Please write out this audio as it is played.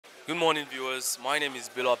Good morning, viewers. My name is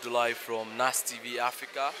Bill Abdullahi from Nastv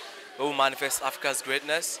Africa, where we manifest Africa's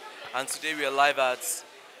greatness. And today we are live at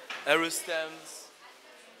Aerostem's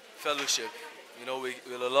fellowship. You know, with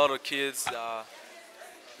a lot of kids.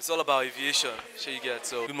 It's all about aviation. Sure you get.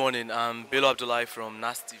 So, good morning. I'm Bill Abdullahi from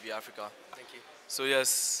Nastv Africa. Thank you. So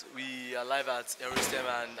yes, we are live at Aerostem,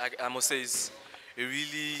 and I must say it's a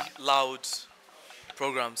really loud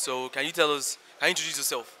program. So, can you introduce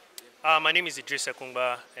yourself? My name is Idris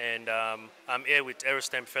and I'm here with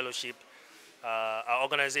Aerostem Fellowship. Our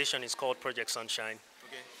organization is called Project Sunshine.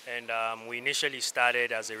 Okay. And we initially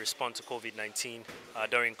started as a response to COVID-19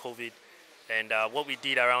 during COVID. And what we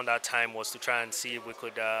did around that time was to try and see if we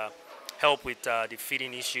could help with the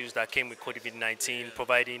feeding issues that came with COVID-19,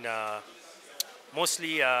 providing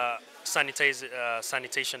mostly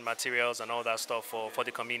sanitation materials and all that stuff for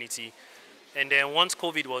the community. And then once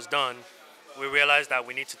COVID was done, we realized that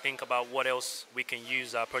we need to think about what else we can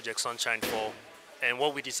use our Project Sunshine for. And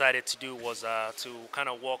what we decided to do was to kind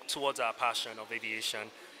of walk towards our passion of aviation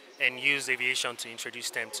and use aviation to introduce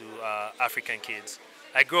them to African kids.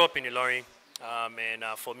 I grew up in Ilorin, and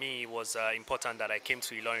for me it was important that I came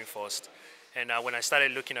to Ilorin first. And when I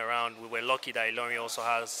started looking around, we were lucky that Ilorin also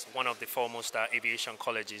has one of the foremost aviation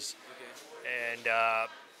colleges. Okay. And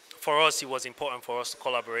for us, it was important for us to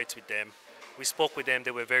collaborate with them. We spoke with them,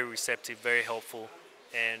 they were very receptive, very helpful.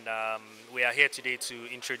 And we are here today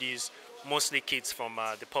to introduce mostly kids from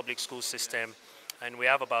the public school system. And we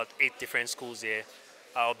have about 8 different schools here.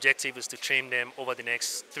 Our objective is to train them over the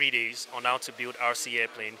next 3 days on how to build RC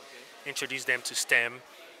airplane, introduce them to STEM.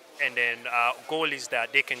 And then our goal is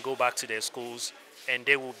that they can go back to their schools and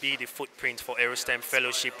they will be the footprint for Aerostem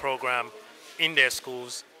Fellowship program in their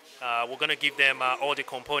schools. We're going to give them all the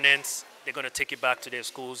components. They're going to take it back to their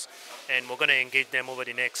schools, and we're going to engage them over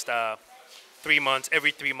the next 3 months.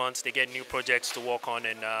 Every 3 months, they get new projects to work on,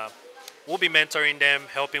 and we'll be mentoring them,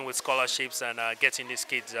 helping with scholarships, and getting these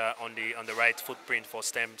kids on the right footprint for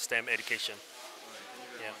STEM education.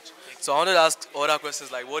 Yeah. So I wanted to ask other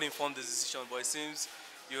questions like what informed this decision, but it seems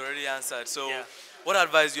you already answered. So yeah. What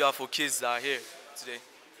advice do you have for kids that are here today?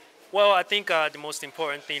 Well, I think the most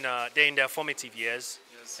important thing, they're in their formative years.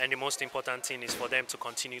 And the most important thing is for them to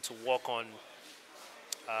continue to work on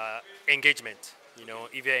engagement. You know,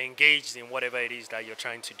 if you're engaged in whatever it is that you're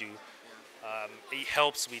trying to do, it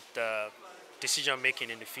helps with decision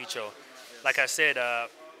making in the future. Like I said,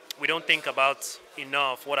 we don't think about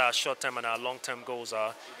enough what our short-term and our long-term goals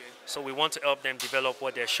are. So we want to help them develop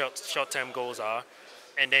what their short-term goals are.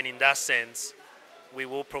 And then in that sense, we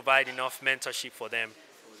will provide enough mentorship for them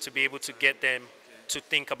to be able to get them to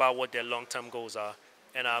think about what their long-term goals are.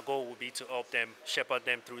 And our goal will be to help them, shepherd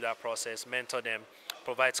them through that process, mentor them,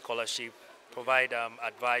 provide scholarship, provide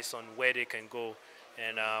advice on where they can go.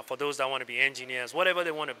 And for those that want to be engineers, whatever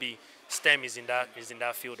they want to be, STEM is in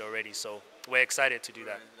that field already. So we're excited to do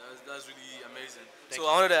that. That's really amazing. So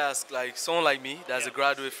I wanted to ask, like someone like me that's a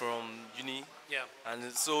graduate from uni. Yeah.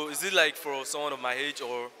 And so is it like for someone of my age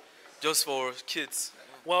or just for kids?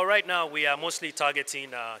 Well, right now we are mostly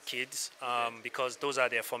targeting kids because those are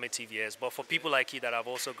their formative years. But for people like you that have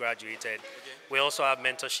also graduated, we also have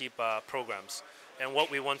mentorship programs. And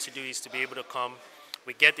what we want to do is to be able to come,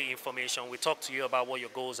 we get the information, we talk to you about what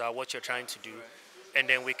your goals are, what you're trying to do, and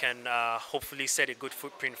then we can hopefully set a good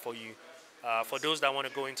footprint for you. For those that want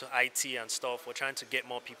to go into IT and stuff, we're trying to get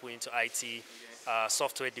more people into IT,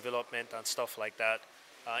 software development and stuff like that.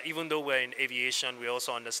 Even though we're in aviation, we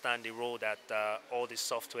also understand the role that all these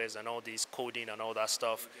softwares and all these coding and all that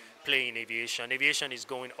stuff play in aviation. Aviation is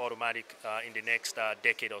going automatic in the next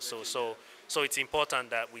decade or so. So it's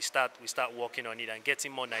important that we start working on it and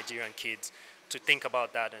getting more Nigerian kids to think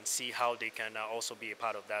about that and see how they can also be a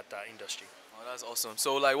part of that industry. Oh, that's awesome.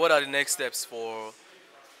 So like, what are the next steps for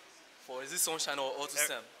is this Sunshine or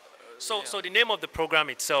AutoStem? So the name of the program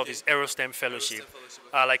itself is Aerostem Fellowship.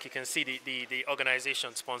 Like you can see, the organization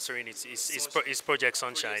sponsoring it is Project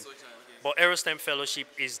Sunshine. But Aerostem Fellowship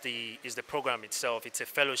is the program itself. It's a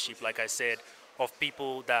fellowship, like I said, of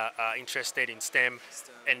people that are interested in STEM,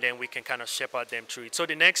 and then we can kind of shepherd them through it. So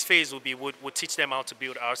the next phase will be we'll teach them how to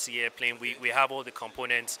build RC airplane. We have all the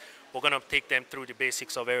components. We're going to take them through the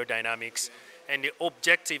basics of aerodynamics. And the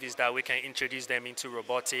objective is that we can introduce them into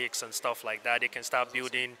robotics and stuff like that. They can start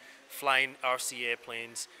building flying RC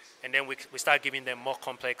airplanes, and then we start giving them more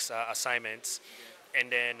complex assignments. And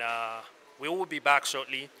then we will be back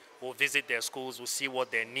shortly. We'll visit their schools. We'll see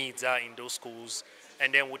what their needs are in those schools.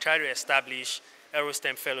 And then we'll try to establish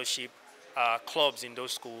Aerostem Fellowship clubs in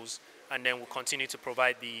those schools. And then we'll continue to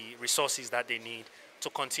provide the resources that they need. to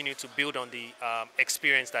continue to build on the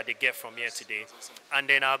experience that they get from here today. And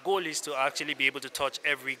then our goal is to actually be able to touch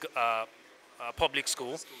every public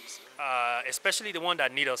school, especially the one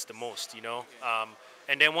that need us the most, you know.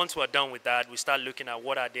 And then once we're done with that, we start looking at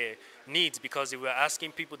what are their needs, because if we're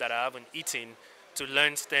asking people that haven't eaten to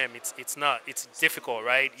learn STEM, it's difficult,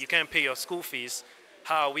 right? You can't pay your school fees.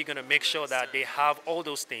 How are we going to make sure that they have all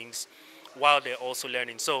those things while they're also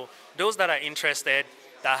learning? So those that are interested,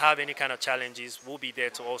 that have any kind of challenges, we'll be there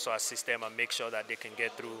to also assist them and make sure that they can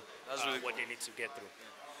get through what they need to get through.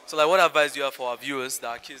 So like, what advice do you have for our viewers, that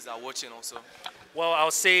our kids that are watching also? Well,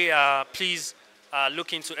 I'll say please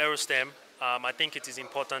look into Aerostem. I think it is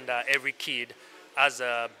important that every kid has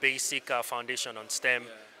a basic foundation on STEM,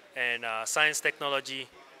 and science, technology,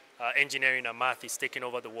 engineering, and math is taking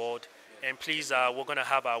over the world. And please, we're going to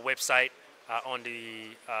have our website on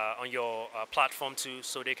your platform too,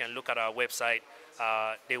 so they can look at our website.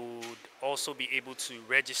 They would also be able to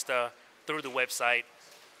register through the website.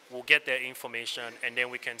 We'll get their information, and then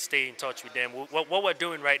we can stay in touch with them. What we're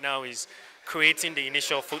doing right now is creating the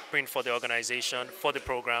initial footprint for the organization, for the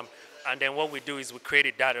program, and then what we do is we create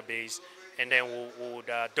a database, and then we'll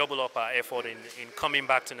double up our effort in coming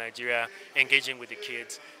back to Nigeria, engaging with the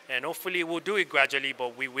kids, and hopefully we'll do it gradually,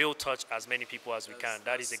 but we will touch as many people as we can.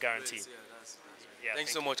 That is a guarantee. Yeah,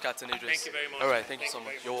 thanks so much, Captain Idris. Thank you very much. All right, thank you so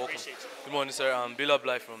much. You're welcome. Good morning, sir. I'm Bill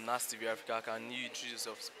Abdullahi from Nastv Africa. Can you introduce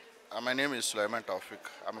yourself? My name is Sulaiman Taufik.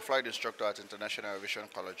 I'm a flight instructor at International Aviation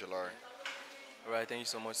College, Ilorin. All right, thank you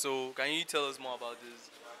so much. So, can you tell us more about this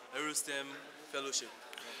Aerostem Fellowship?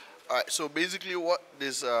 All right, so basically what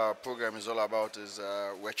this program is all about is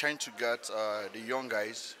we're trying to get the young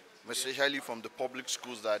guys, especially from the public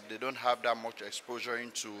schools, that they don't have that much exposure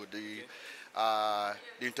into the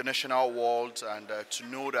international world, and to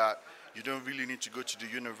know that you don't really need to go to the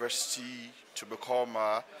university to become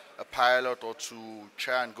a pilot or to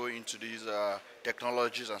try and go into these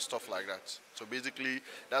technologies and stuff like that. So basically,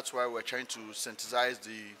 that's why we're trying to synthesize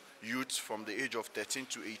the youth from the age of 13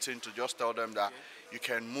 to 18 to just tell them that you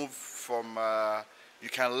can move from, you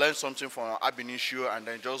can learn something from an ab initio and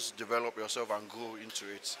then just develop yourself and grow into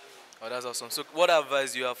it. Oh, that's awesome. So what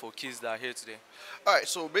advice do you have for kids that are here today? All right,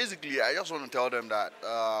 so basically, I just want to tell them that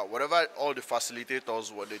whatever all the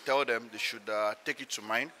facilitators, what they tell them, they should take it to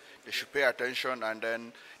mind. They should pay attention, and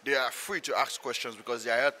then they are free to ask questions because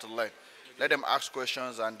they are here to learn. Let them ask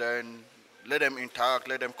questions, and then let them interact,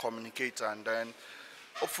 let them communicate, and then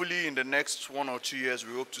hopefully in the next 1 or 2 years,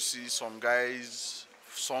 we hope to see some guys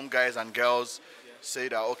and girls say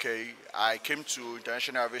that, okay, I came to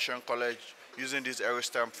International Aviation College using this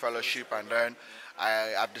Aerostem fellowship, and then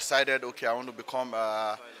I've decided, okay, I want to become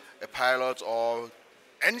a pilot, or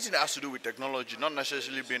anything that has to do with technology, not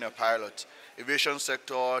necessarily being a pilot. Aviation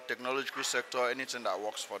sector, technological sector, anything that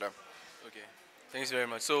works for them. Okay, thanks very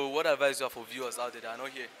much. So what advice do you have for viewers out there that are not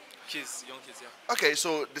here? Kids, young kids here. Okay,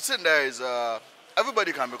 so the thing there is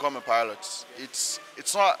everybody can become a pilot. It's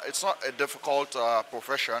not a difficult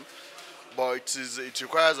profession, but it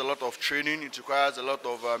requires a lot of training. It requires a lot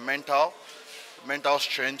of mental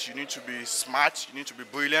strength. You need to be smart. You need to be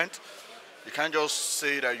brilliant. You can't just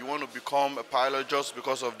say that you want to become a pilot just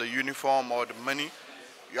because of the uniform or the money.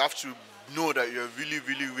 You have to know that you're really,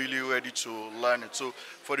 really, really ready to learn it. So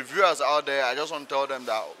for the viewers out there, I just want to tell them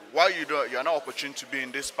that while you're not opportune to be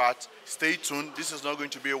in this part, stay tuned. This is not going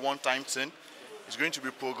to be a one-time thing. It's going to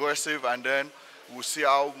be progressive, and then we'll see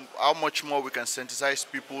how much more we can synthesize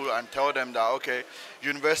people and tell them that, okay,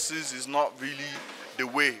 universities is not really the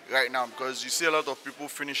way right now, because you see a lot of people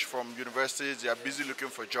finish from universities, they are busy looking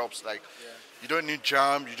for jobs. Like, you don't need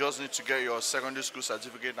JAM, you just need to get your secondary school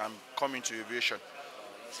certificate and come into aviation.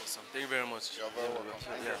 That's awesome. Thank you very much. You're very welcome.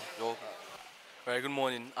 Yeah, you're welcome. All right, good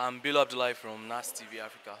morning. I'm Bill Abdullahi from Nastv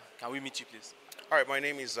Africa. Can we meet you, please? All right, my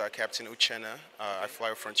name is Captain Uche. I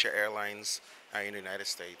fly Frontier Airlines in the United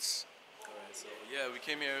States. All right, so yeah, we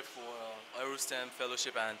came here for Aerostem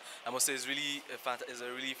Fellowship, and I must say it's a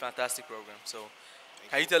really fantastic program. So,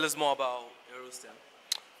 can you tell us more about Aerostem?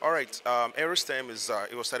 All right, Aerostem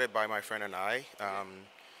it was started by my friend and I.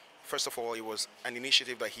 First of all, it was an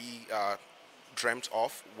initiative that he dreamt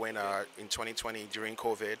of when in 2020 during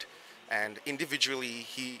COVID, and individually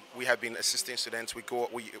we have been assisting students.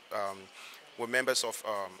 We're members of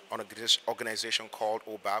an organization called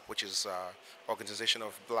OBAP, which is Organization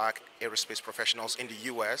of Black Aerospace Professionals in the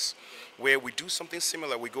U.S., where we do something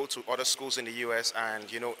similar. We go to other schools in the U.S. and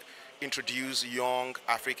introduce young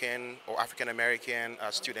African or African American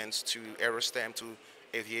students to Aerostem, to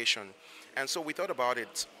aviation. And so we thought about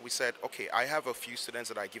it. We said, okay, I have a few students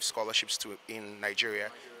that I give scholarships to in Nigeria.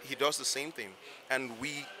 He does the same thing. And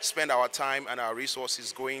we spend our time and our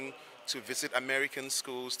resources going to visit American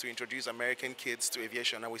schools, to introduce American kids to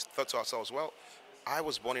aviation. And we thought to ourselves, well, I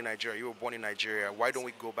was born in Nigeria, you were born in Nigeria, why don't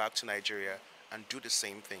we go back to Nigeria and do the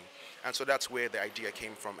same thing? And so that's where the idea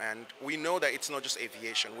came from. And we know that it's not just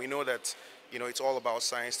aviation. We know that, it's all about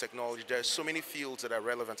science, technology. There's so many fields that are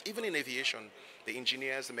relevant, even in aviation, the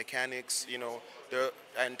engineers, the mechanics,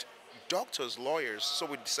 and doctors, lawyers. So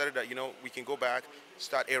we decided that, we can go back,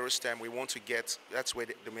 start Aerostem. We want to that's where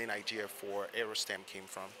the main idea for Aerostem came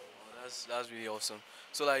from. Oh, that's really awesome.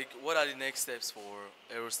 So like, what are the next steps for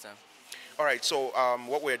Aerostem? All right, so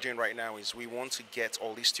what we're doing right now is we want to get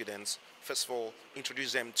all these students, first of all,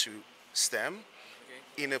 introduce them to STEM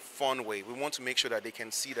in a fun way. We want to make sure that they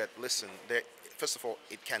can see that, listen, first of all,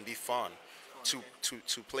 it can be fun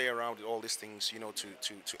to play around with all these things,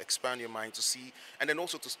 to expand your mind, to see, and then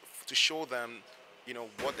also to show them,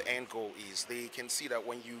 what the end goal is. They can see that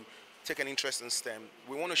when you take an interest in STEM,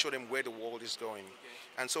 we want to show them where the world is going.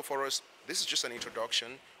 And so for us, this is just an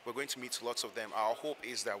introduction. We're going to meet lots of them. Our hope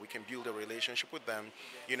is that we can build a relationship with them.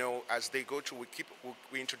 As they go through,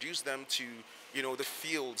 we introduce them to, the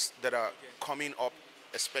fields that are coming up,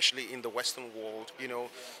 especially in the Western world,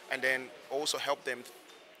 and then also help them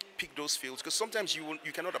pick those fields, because sometimes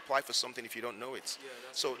you cannot apply for something if you don't know it.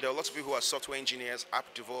 So there are lots of people who are software engineers,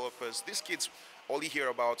 app developers. These kids only hear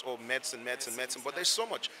about medicine, but there's so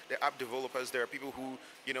much. There are app developers. There are people who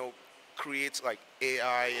create like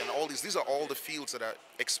AI and all these. These are all the fields that are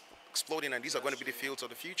exploding, and these are going to be the fields of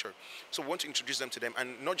the future. So we want to introduce them to them,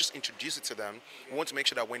 and not just introduce it to them. We want to make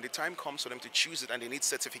sure that when the time comes for them to choose it and they need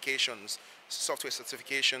certifications, software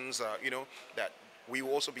certifications, that we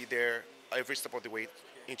will also be there every step of the way,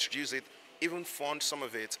 introduce it, even fund some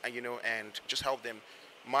of it, and just help them.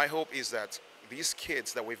 My hope is that these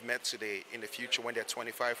kids that we've met today in the future, when they're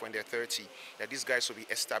 25, when they're 30, that these guys will be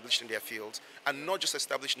established in their fields, and not just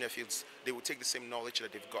established in their fields, they will take the same knowledge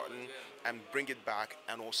that they've gotten and bring it back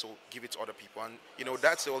and also give it to other people. And,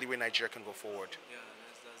 that's the only way Nigeria can go forward. Yeah,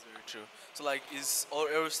 that's very true. So like, is all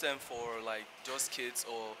Aerostem for like just kids,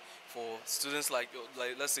 or for students like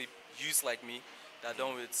let's say youth like me that are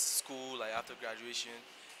done with school, like after graduation?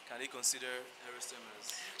 Can they consider Aerostem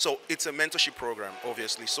as? So it's a mentorship program,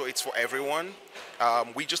 obviously. So it's for everyone.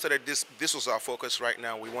 We just started this. This was our focus right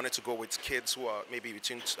now. We wanted to go with kids who are maybe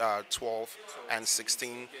between 12 and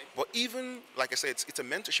 16. But even, like I said, it's a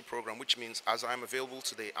mentorship program, which means as I'm available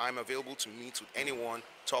today, I'm available to meet with anyone,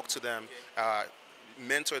 talk to them,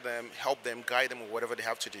 mentor them, help them, guide them, or whatever they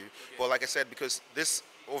have to do. But like I said, because this,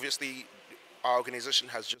 obviously, our organization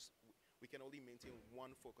has we can only maintain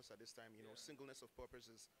one focus at this time. Singleness of purpose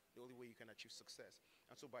is the only way you can achieve success.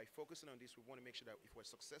 And so by focusing on this, we want to make sure that if we're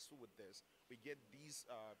successful with this, we get these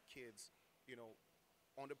kids,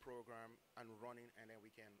 on the program and running, and then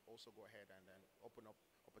we can also go ahead and then open up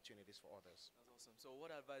opportunities for others. That's awesome. So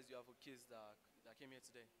what advice do you have for kids that came here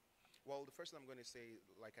today? Well, the first thing I'm going to say,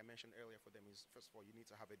 like I mentioned earlier for them, is first of all, you need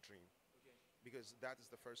to have a dream. Because that is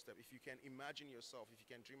the first step. If you can imagine yourself, if you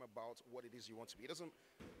can dream about what it is you want to be. It doesn't.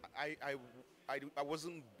 I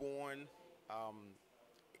wasn't born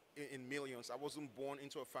in millions. I wasn't born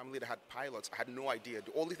into a family that had pilots. I had no idea.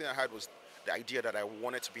 The only thing I had was the idea that I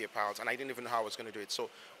wanted to be a pilot, and I didn't even know how I was going to do it.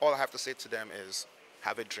 So all I have to say to them is,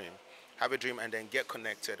 have a dream. Have a dream, and then get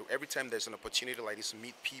connected. Every time there's an opportunity like this,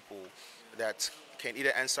 meet people that can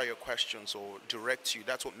either answer your questions or direct you.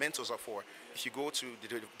 That's what mentors are for. If you go to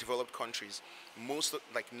the developed countries,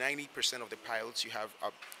 like 90% of the pilots you have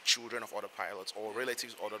are children of other pilots or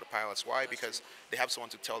relatives of other pilots. Why? Because they have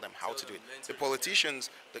someone to tell them how to do it. The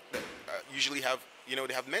politicians usually have,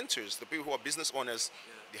 they have mentors. The people who are business owners,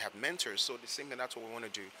 they have mentors. So the same thing, that's what we want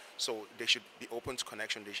to do. So they should be open to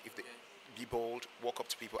connection. If they be bold, walk up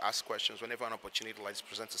to people, ask questions. Whenever an opportunity like this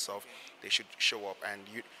presents itself, they should show up, and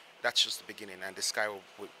that's just the beginning, and the sky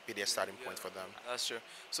will be their starting point for them. That's true.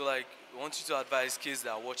 So like, I want you to advise kids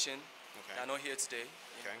that are watching, that are not here today.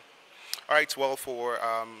 Okay. All right. Well, for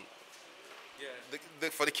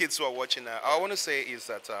for the kids who are watching, I want to say is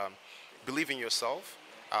that believe in yourself.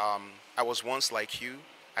 I was once like you.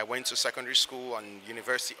 I went to secondary school and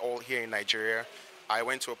university all here in Nigeria. I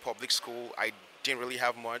went to a public school. I didn't really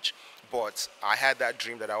have much, but I had that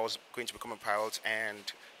dream that I was going to become a pilot,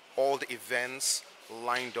 and all the events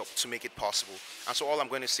lined up to make it possible. And so all I'm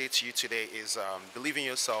going to say to you today is believe in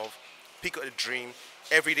yourself, pick a dream.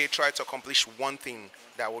 Every day try to accomplish one thing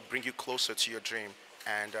that will bring you closer to your dream,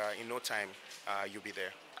 and in no time you'll be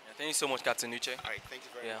there. Yeah, thank you so much, Captain Uche. All right, thank you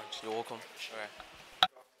very much. You're welcome. All right.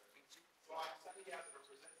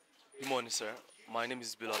 Good morning, sir. My name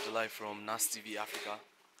is Bill Abdullahi from Nastv Africa.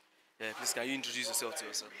 Yeah, please can you introduce yourself to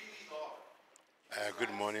yourself?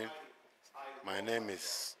 Good morning. My name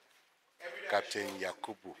is Captain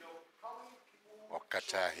Yakubu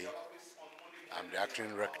Okatahi. I'm the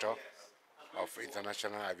acting rector of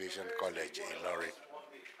International Aviation College in Lorry.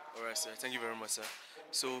 All right, sir. Thank you very much, sir.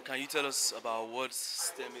 So, can you tell us about what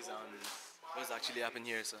STEM is and what's actually happening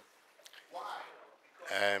here, sir?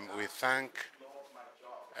 We thank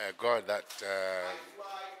God that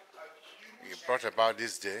He brought about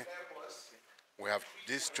this day. We have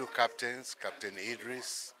these two captains, Captain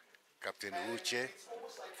Idris, Captain Uche,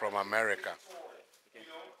 from America.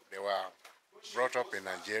 They were brought up in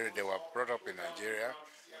Nigeria.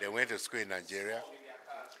 They went to school in Nigeria,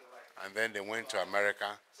 and then they went to America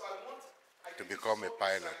to become a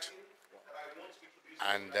pilot.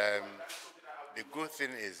 And the good thing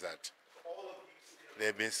is that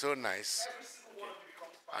they've been so nice,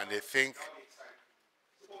 and they think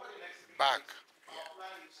back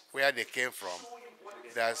where they came from.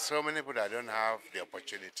 There are so many people that don't have the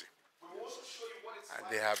opportunity, and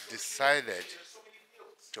they have decided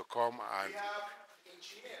to come and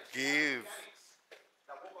give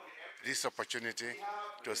this opportunity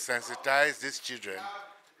to sensitize these children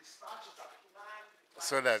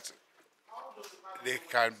so that they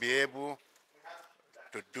can be able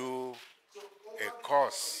to do a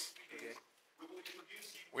course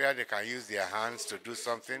where they can use their hands to do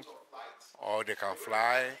something, or they can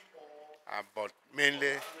fly, but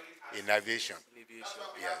mainly in aviation.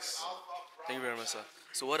 Yes. Thank you very much, sir.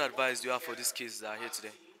 So, what advice do you have for these kids that are here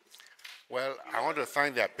today? Well, I want to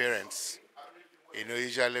thank their parents. You know,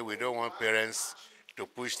 usually we don't want parents to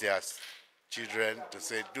push their children to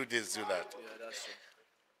say, do this, do that. Yeah, that's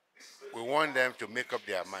true. We want them to make up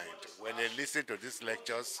their mind. When they listen to these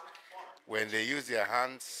lectures, when they use their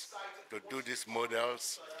hands to do these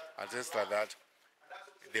models and things like that,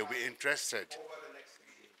 they'll be interested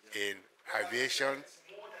in aviation,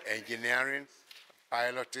 engineering,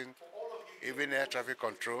 piloting, even air traffic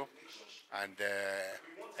control, and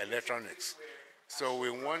electronics. So we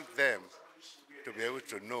want them to be able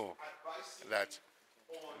to know that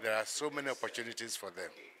there are so many opportunities for them,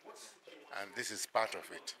 and this is part of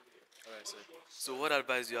it. All right, sir. So, what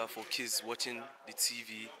advice do you have for kids watching the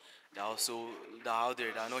TV that are out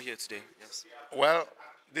there that are not here today? Yes. Well,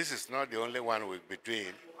 this is not the only one we'll be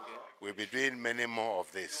doing. We'll be doing many more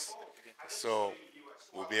of this. So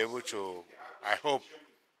we'll be able to, I hope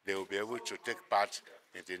they will be able to take part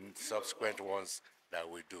in the subsequent ones that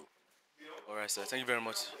we do. All right, sir. Thank you very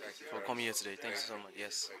much for coming here today. Thank you so much.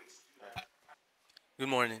 Yes. Good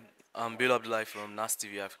morning. I'm Bill Abdullahi from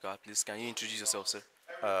Nastv Africa. Please, can you introduce yourself, sir?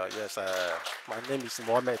 Yes, my name is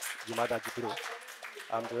Mohammed Jumada Jibril.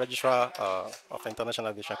 I'm the registrar of International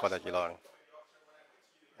Aviation College, Ilorin.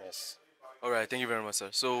 Yes. All right. Thank you very much, sir.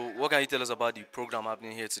 So, what can you tell us about the program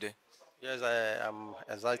happening here today? Yes, I am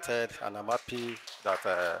excited and I'm happy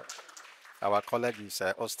that our college is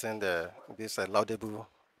hosting this laudable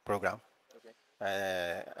program.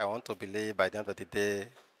 I want to believe by the end of the day,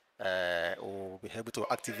 we'll be able to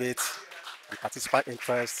activate the participant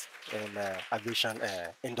interest in aviation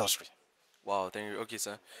industry. Wow. Thank you. Okay,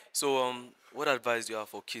 sir. So, what advice do you have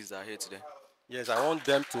for kids that are here today? Yes, I want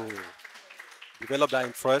them to develop their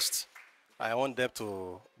interest. I want them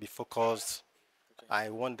to be focused. I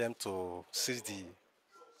want them to seize the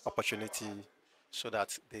opportunity so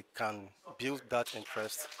that they can build that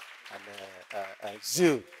interest and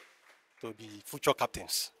zeal to be future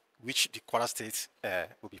captains, which the Kwara State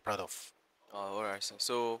will be proud of. All right, sir.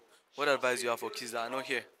 So, what advice do you have for kids that are not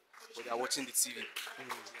here but they are watching the TV?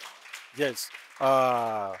 Yes,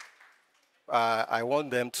 I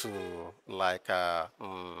want them to like uh,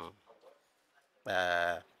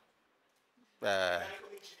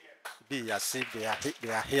 be as if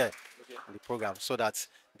they are here in the program, so that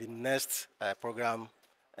the next program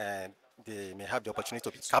they may have the opportunity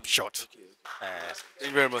to be captured.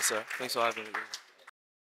 Thank you very much, sir. Thanks for having me.